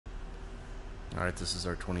Alright, this is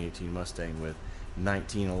our 2018 Mustang with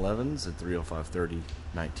 1911s and 305/30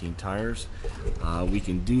 19 tires. We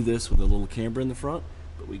can do this with a little camber in the front,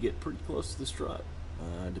 but we get pretty close to the strut.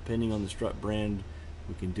 Depending on the strut brand,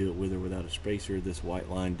 we can do it with or without a spacer. This white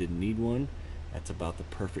line didn't need one. That's about the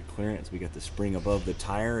perfect clearance. We got the spring above the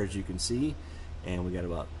tire, as you can see, and we got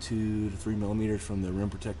about 2 to 3 millimeters from the rim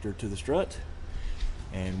protector to the strut.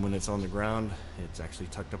 And when it's on the ground, it's actually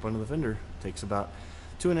tucked up under the fender. It takes about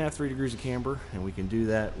 2.5 to 3 degrees of camber, and we can do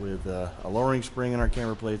that with a lowering spring in our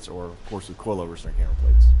camber plates, or of course with coilovers in our camber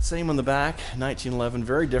plates. Same on the back, 1911,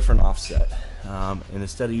 very different offset. And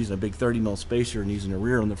instead of using a big 30 mil spacer and using a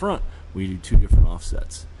rear on the front, we do 2 different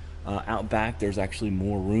offsets. Out back, there's actually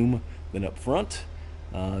more room than up front.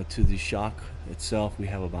 To the shock itself, we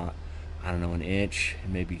have about, I don't know, 1 inch,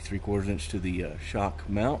 maybe 3/4 inch to the shock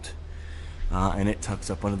mount. And it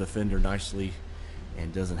tucks up under the fender nicely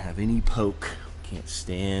and doesn't have any poke. Can't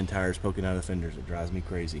stand tires poking out of the fenders. It drives me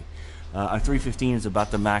crazy. A 315 is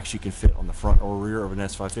about the max you can fit on the front or rear of an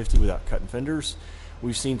S550 without cutting fenders.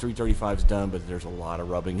 We've seen 335s done, but there's a lot of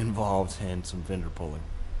rubbing involved and some fender pulling.